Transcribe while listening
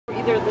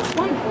either this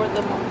one or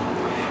the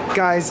one.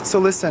 Guys, so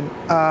listen,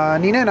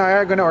 Nina and I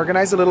are going to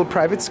organize a little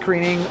private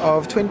screening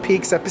of Twin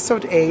Peaks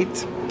episode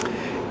 8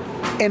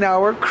 in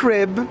our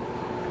crib.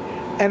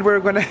 And we're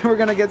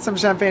gonna get some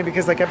champagne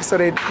because like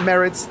episode 8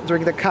 merits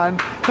during the Cannes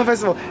Film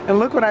Festival. And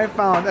look what I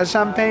found, a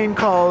champagne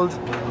called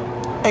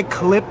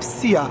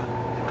Eclipsia.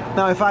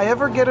 Now if I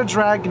ever get a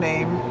drag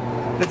name,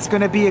 it's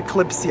gonna be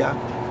Eclipsia.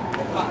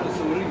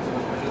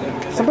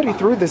 Somebody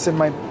threw this in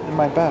my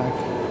bag.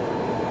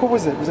 Who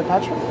was it? Was it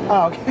Patrick?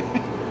 Oh,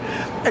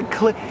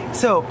 okay.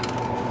 So,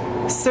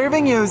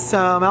 serving you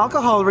some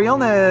alcohol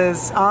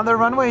realness on the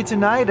runway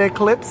tonight,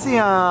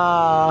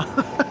 Eclipsia.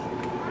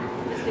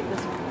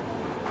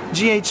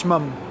 GH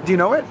Mum. Do you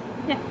know it?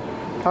 Yeah.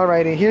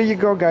 Alrighty, here you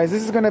go, guys.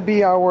 This is gonna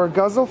be our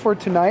guzzle for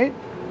tonight.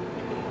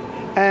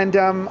 And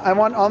I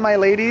want all my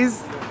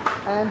ladies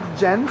and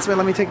gents. Wait,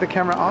 let me take the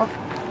camera off.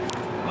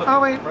 Look, oh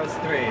wait, press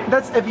 3.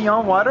 that's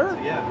Evian water?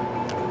 Yeah.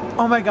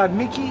 Oh my god,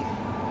 Mickey,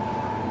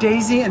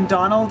 Daisy and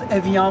Donald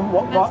Evian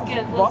Let's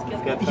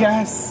get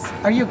Yes.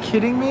 Are you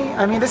kidding me?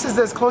 I mean, this is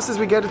as close as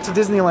we get to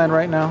Disneyland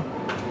right now.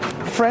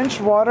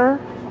 French water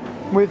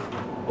with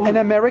an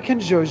American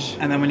zhuzh.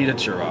 And then we need a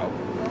churro.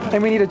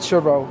 And we need a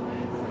churro.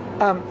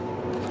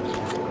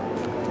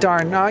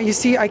 Darn. You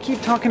see, I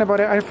keep talking about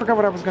it. I forgot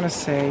what I was going to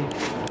say.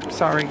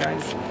 Sorry,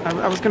 guys.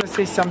 I was going to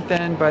say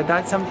something, but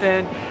that's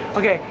something.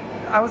 Okay,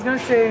 I was going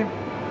to say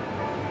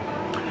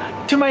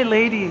to my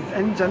ladies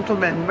and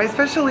gentlemen,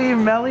 especially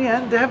Melly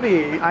and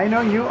Debbie, I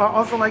know you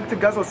also like to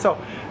guzzle. So,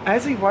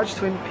 as we watch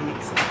Twin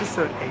Peaks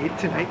episode 8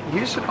 tonight,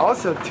 you should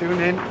also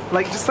tune in.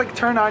 Just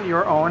turn on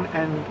your own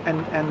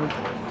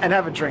and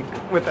have a drink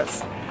with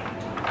us.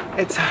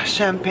 It's a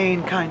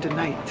champagne kind of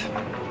night.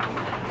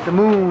 The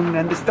moon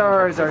and the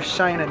stars are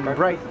shining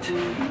bright.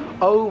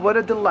 Oh, what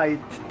a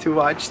delight to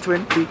watch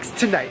Twin Peaks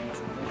tonight.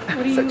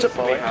 Such a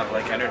boy. We have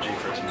like energy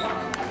for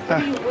tomorrow.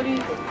 What do you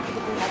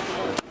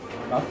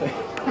Nothing.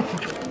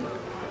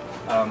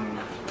 I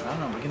don't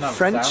know. We can have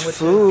French sandwiches.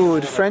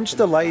 food, French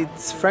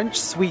delights, French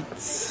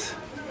sweets.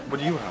 What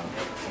do you have?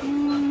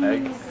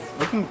 Eggs.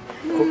 We can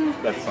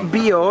cook that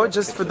something. Bio,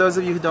 just for those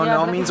of you who don't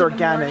know, means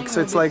organic.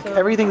 So it's like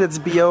everything that's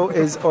bio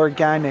is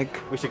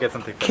organic. We should get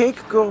something.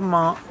 Cake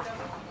gourmand.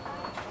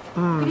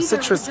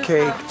 Citrus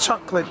cake,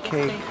 chocolate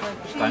cake.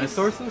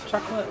 Dinosaur sauce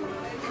chocolate?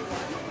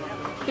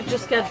 You could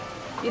just get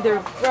either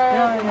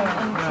bread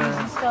and cheese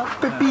and stuff.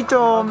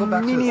 Pepito,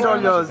 mini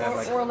rollos.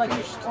 Or like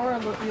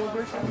yogurt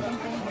or something.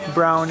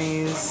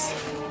 Brownies.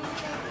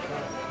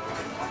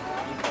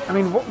 I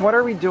mean, what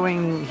are we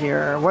doing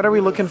here? What are we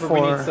looking for?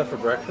 We need stuff for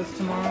breakfast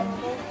tomorrow.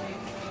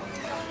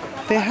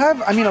 They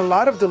have, I mean, a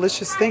lot of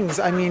delicious things.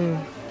 I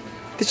mean,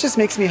 this just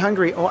makes me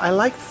hungry. Oh, I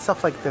like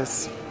stuff like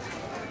this.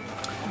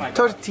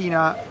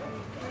 Tortina.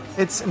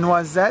 It's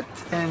noisette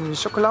and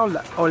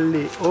chocolat au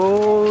lait.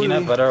 Oh,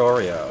 Peanut butter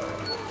Oreo.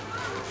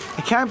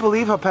 I can't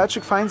believe how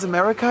Patrick finds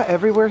America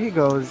everywhere he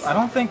goes.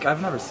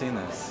 I've never seen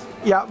this.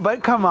 Yeah,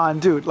 but come on,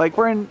 dude. Like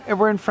we're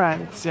in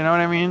France, you know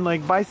what I mean?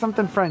 Like buy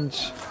something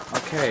French.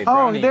 Okay. Oh,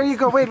 Brownies. there you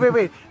go.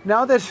 Wait.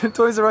 Now that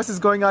Toys R Us is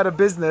going out of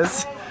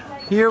business,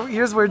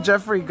 here's where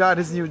Jeffrey got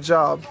his new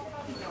job.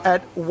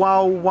 At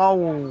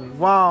Wow.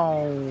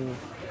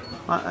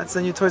 That's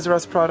a new Toys R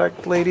Us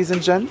product, ladies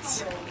and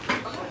gents.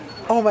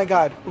 Oh my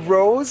god,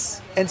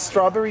 rose and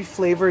strawberry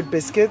flavored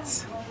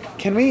biscuits.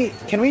 Can we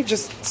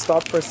just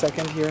stop for a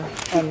second here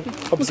and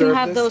observe this? We can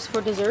have those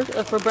for dessert,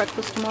 for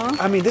breakfast tomorrow.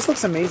 I mean, this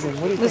looks amazing.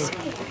 What do you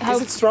think?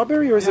 Is it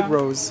strawberry or is it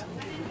rose?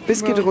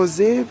 Biscuit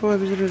rosé.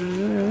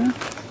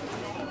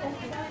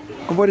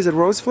 What is it?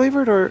 Rose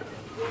flavored or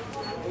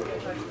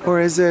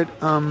is it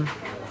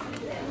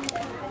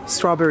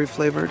strawberry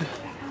flavored?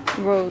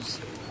 Rose.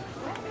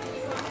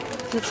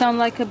 Does it sound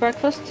like a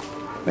breakfast?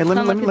 Wait, let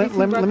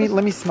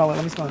me smell it.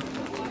 Let me smell it.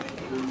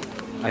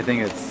 I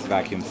think it's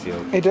vacuum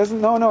sealed. It doesn't.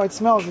 No. It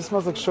smells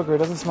like sugar. It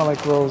doesn't smell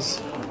like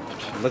rose.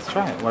 Let's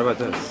try it. What about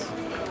this?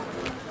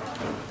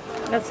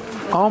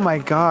 Oh my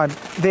god,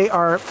 they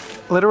are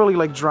literally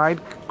like dried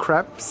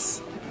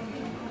crepes.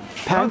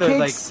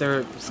 Pancakes.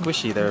 They're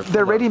squishy.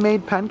 They're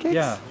ready-made pancakes.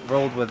 Yeah,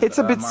 rolled with. It's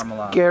a bit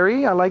marmalade.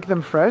 scary. I like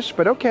them fresh,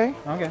 but okay.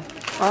 Okay.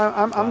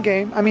 I'm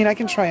game. I mean, I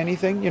can try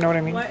anything. You know what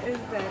I mean? What is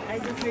that? I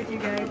just heard you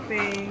guys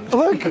saying.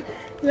 Look.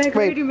 Like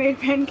Wait. ready-made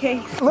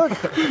pancakes. Look.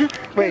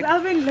 Wait.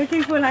 I've been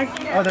looking for like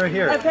Oh, they're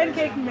here. a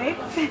pancake mix.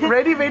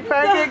 Ready-made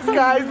pancakes,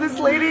 guys. This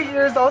lady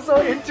here is also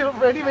into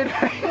ready-made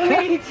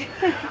pancakes.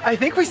 I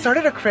think we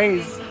started a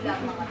craze.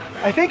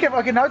 I think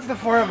okay, now it's the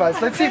 4 of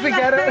us. Let's see if we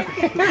get a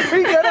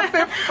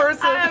fifth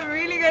person. I'm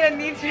really gonna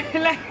need to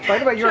like. By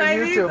the way, you're on try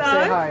these YouTube.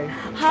 Say out. hi.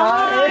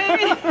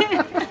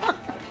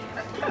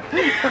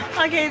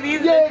 Hi. Okay,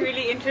 these Yay. look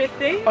really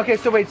interesting. Okay,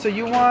 so wait, so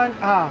you want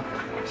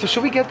so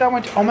should we get that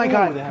one? Oh my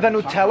god, the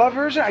Nutella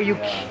version? Are you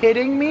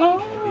kidding me? Oh,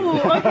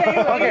 okay.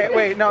 Okay,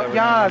 wait, no, That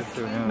yes. would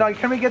be nice too, yeah. No,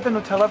 can we get the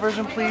Nutella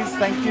version, please?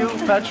 Thank you.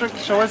 Patrick,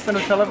 show us the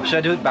Nutella version. Should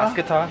I do it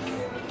basket toss?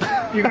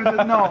 You're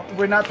gonna do, no,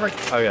 we're not.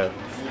 Oh yeah.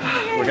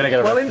 We're gonna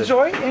get Well, arrested.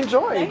 enjoy.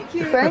 Thank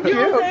you. Thank you.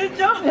 You also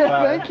enjoy.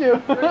 Yeah, thank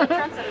you.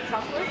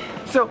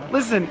 So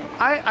listen,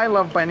 I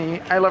love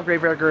Bunny, I love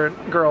Graveyard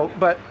Girl,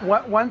 but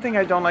one thing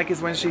I don't like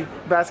is when she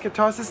basket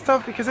tosses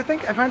stuff, because I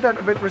find that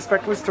a bit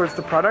respectless towards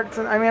the product.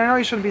 And I mean, I know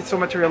you shouldn't be so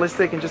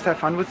materialistic and just have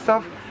fun with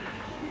stuff,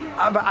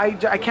 but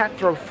I can't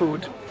throw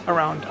food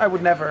around. I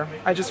would never.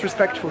 I just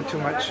respect food too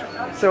much.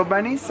 So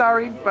Bunny,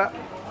 sorry, but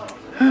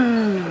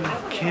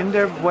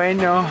Kinder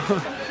Bueno.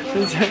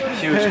 Huge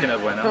Kinder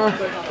Bueno.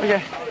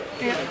 Okay.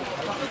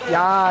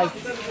 Yes.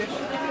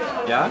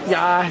 Yeah?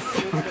 Yes.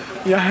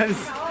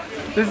 Yes.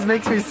 This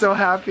makes me so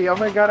happy. Oh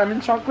my god, I'm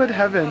in chocolate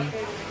heaven.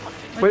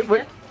 Wait,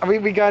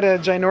 we got a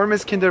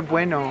ginormous Kinder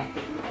Bueno.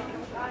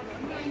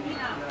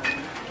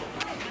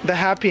 The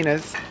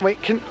happiness.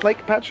 Wait,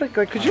 Patrick,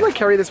 could you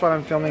carry this while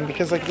I'm filming?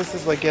 Because this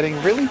is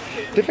getting really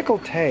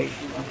difficult. Hey.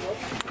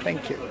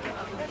 Thank you.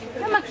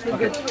 I'm actually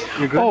good.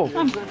 You're good? Oh,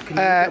 Can you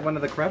get one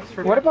of the crepes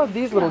for me? what about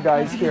these little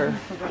guys here?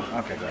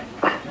 Okay, good.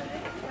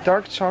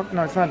 Dark chocolate?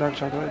 No, it's not dark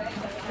chocolate.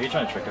 Are you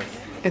trying to trick us?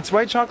 It's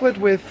white chocolate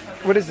with,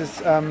 what is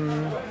this?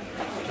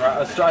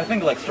 I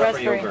think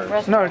strawberry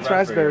yogurt. No, it's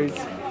raspberries.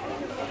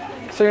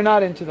 So you're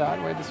not into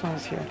that. Wait, this one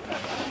is here.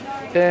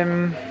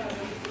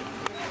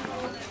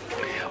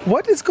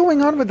 What is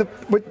going on with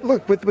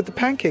the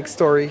pancake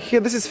story? Here,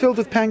 this is filled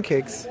with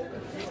pancakes.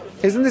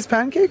 Isn't this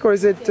pancake or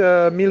is it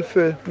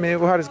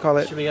millefeuille? How does it call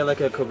it? Should we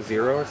get a Coke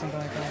Zero or something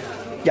like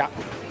that? Yeah,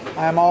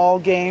 I'm all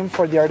game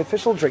for the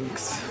artificial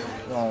drinks.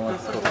 Well,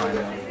 let's go find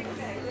it.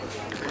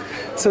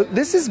 So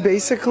this is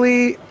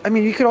basically, I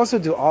mean, you could also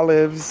do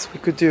olives. We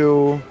could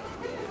do,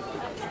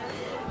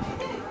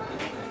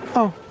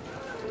 oh,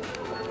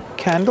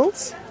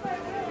 candles.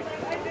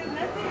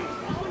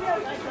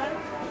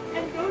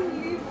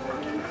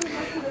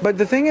 But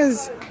the thing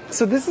is,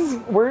 so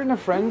we're in a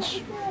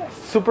French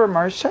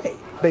supermarché,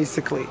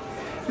 basically.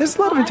 There's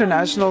a lot of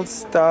international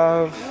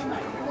stuff.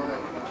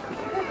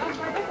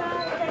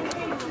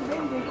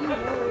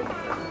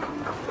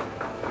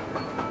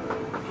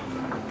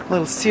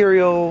 Little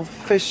cereal,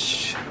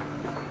 fish.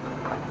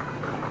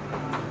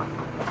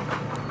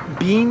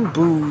 Being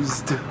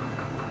boozed.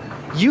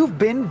 You've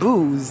been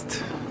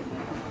boozed.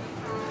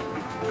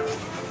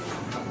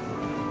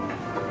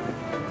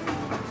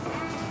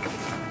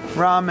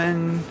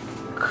 Ramen,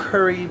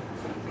 curry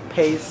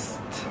paste.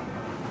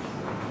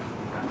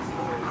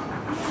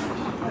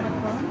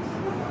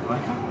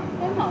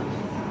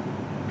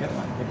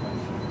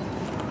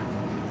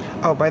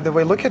 Oh, by the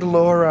way, look at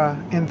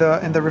Laura in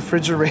the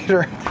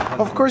refrigerator.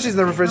 Of course she's in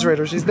the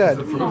refrigerator. She's dead.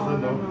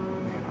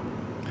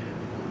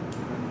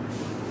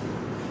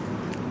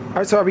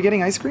 Alright, so are we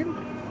getting ice cream?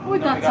 We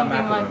got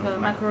something like a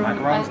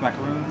macaroons.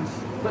 Macaroons.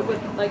 But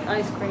with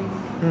ice cream.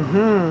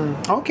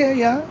 Mm-hmm. Okay,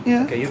 yeah.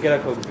 Okay, you get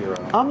a Coke Zero.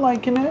 I'm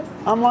liking it.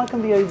 I'm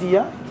liking the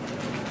idea.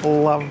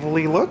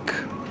 Lovely look.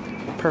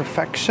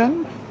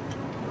 Perfection.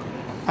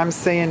 I'm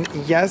saying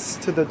yes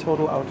to the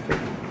total outfit.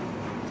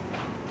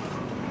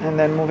 And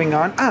then moving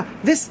on.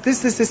 This.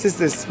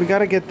 We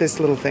gotta get this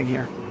little thing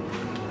here.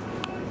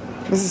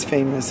 This is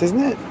famous, isn't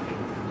it?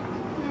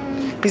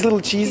 These little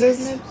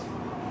cheeses? You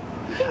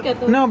can get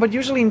those. No, but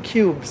usually in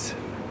cubes.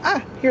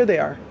 Here they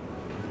are.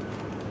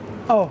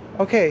 Oh,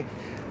 okay.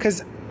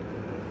 Because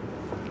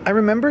I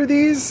remember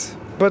these,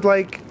 but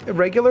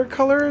regular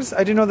colors.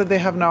 I didn't know that they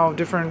have now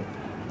different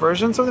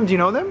versions of them. Do you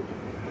know them?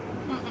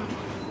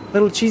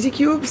 Little cheesy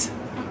cubes?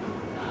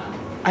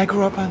 I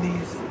grew up on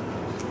these.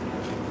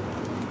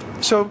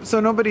 So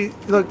nobody,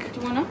 look.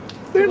 Do you wanna?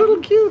 They're little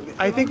cute.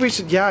 I think we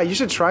should, yeah, you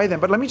should try them.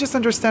 But let me just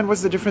understand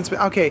what's the difference.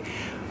 Okay,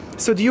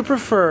 so do you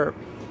prefer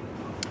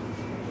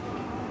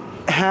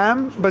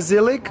ham,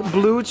 basilic,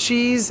 blue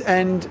cheese,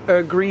 and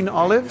green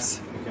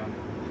olives?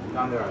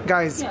 Down there.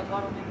 Guys, Yeah,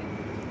 bottle maybe.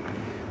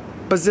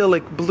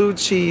 basilic, blue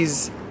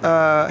cheese,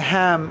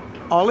 ham,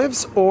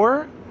 olives,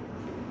 or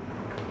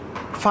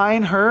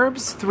fine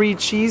herbs, 3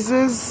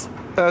 cheeses,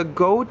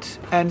 goat,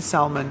 and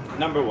salmon.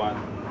 Number 1.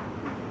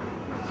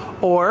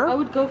 I Or,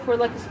 would go for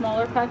a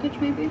smaller package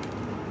maybe.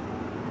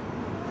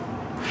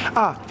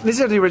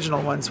 these are the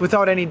original ones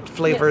without any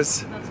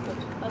flavors. Yes, that's good.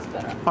 That's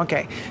better.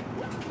 Okay,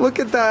 look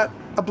at that,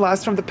 a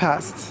blast from the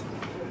past.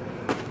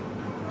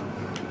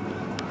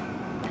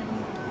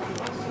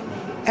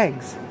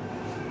 Eggs.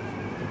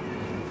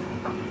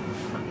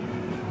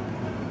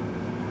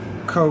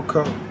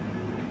 Cocoa.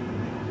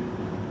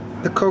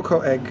 The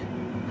cocoa egg.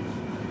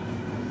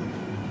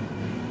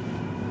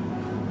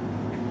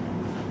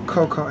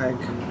 Cocoa egg.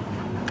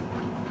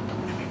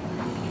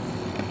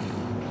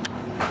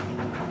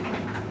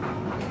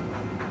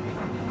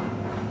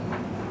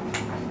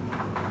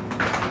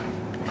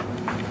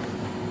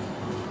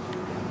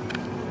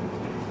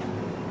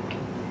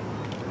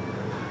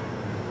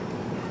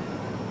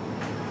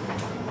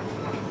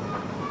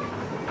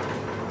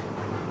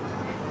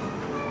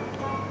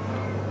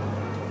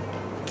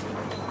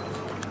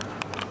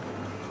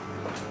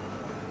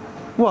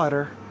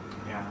 Water.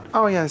 Yeah.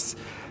 Oh yes,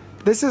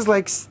 this is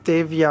like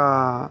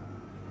stevia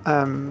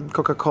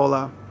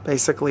Coca-Cola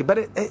basically,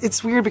 but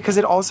it's weird because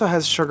it also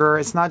has sugar.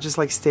 It's not just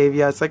like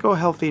stevia. It's like, oh,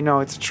 healthy. No,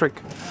 it's a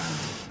trick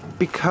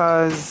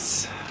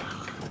because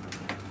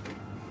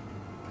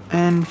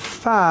in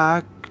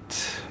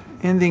fact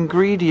In the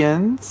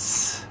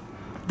ingredients,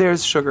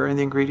 there's sugar in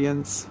the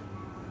ingredients.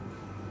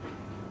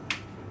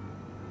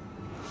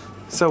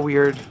 So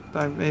weird.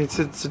 I mean, it's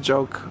a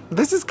joke.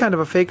 This is kind of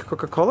a fake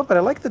Coca-Cola, but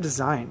I like the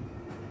design.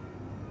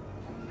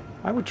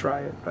 I would try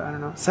it, but I don't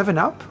know.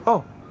 7-Up?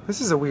 Oh,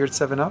 this is a weird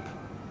 7-Up.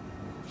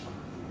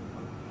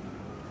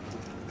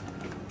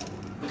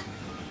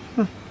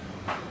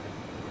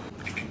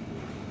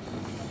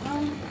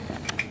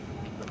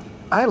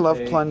 I love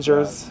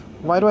plungers.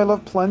 Why do I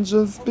love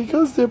plungers?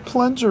 Because they're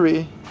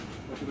plungery.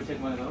 Should we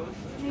take one of those?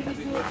 Maybe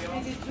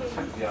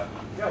two. Yeah.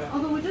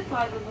 Although we did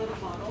buy the little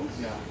bottles.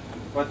 Yeah.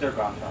 But they're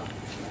gone now.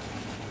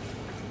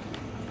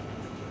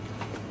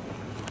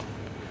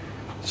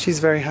 She's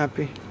very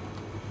happy.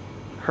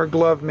 Her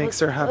glove makes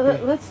her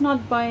happy. Let's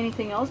not buy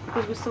anything else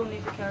because we still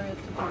need to carry it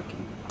to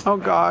parking. Oh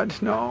God,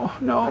 no,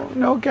 no,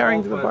 no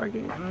carrying to the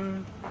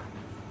parking.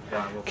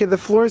 Okay, the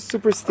floor is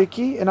super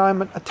sticky and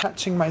I'm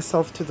attaching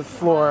myself to the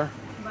floor.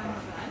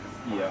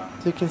 Yeah.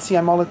 So you can see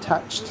I'm all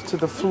attached to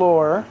the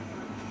floor.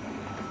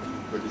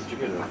 We're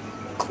distributed.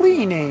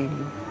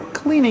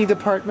 Cleaning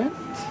department.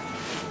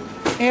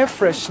 Air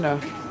freshener.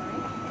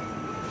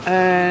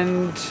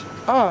 And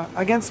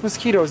against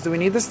mosquitoes. Do we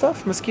need this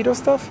stuff? Mosquito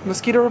stuff?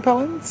 Mosquito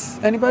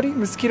repellents? Anybody?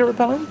 Mosquito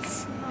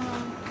repellents?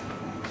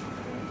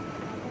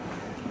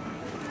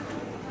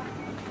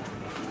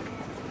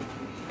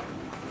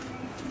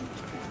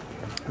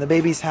 The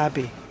baby's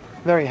happy.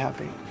 Very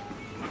happy.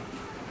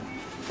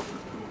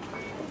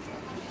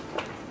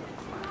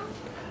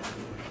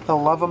 The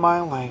love of my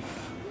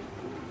life.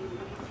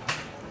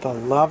 The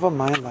love of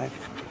my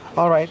life.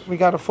 All right, we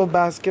got a full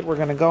basket. We're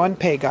gonna go and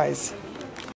pay, guys.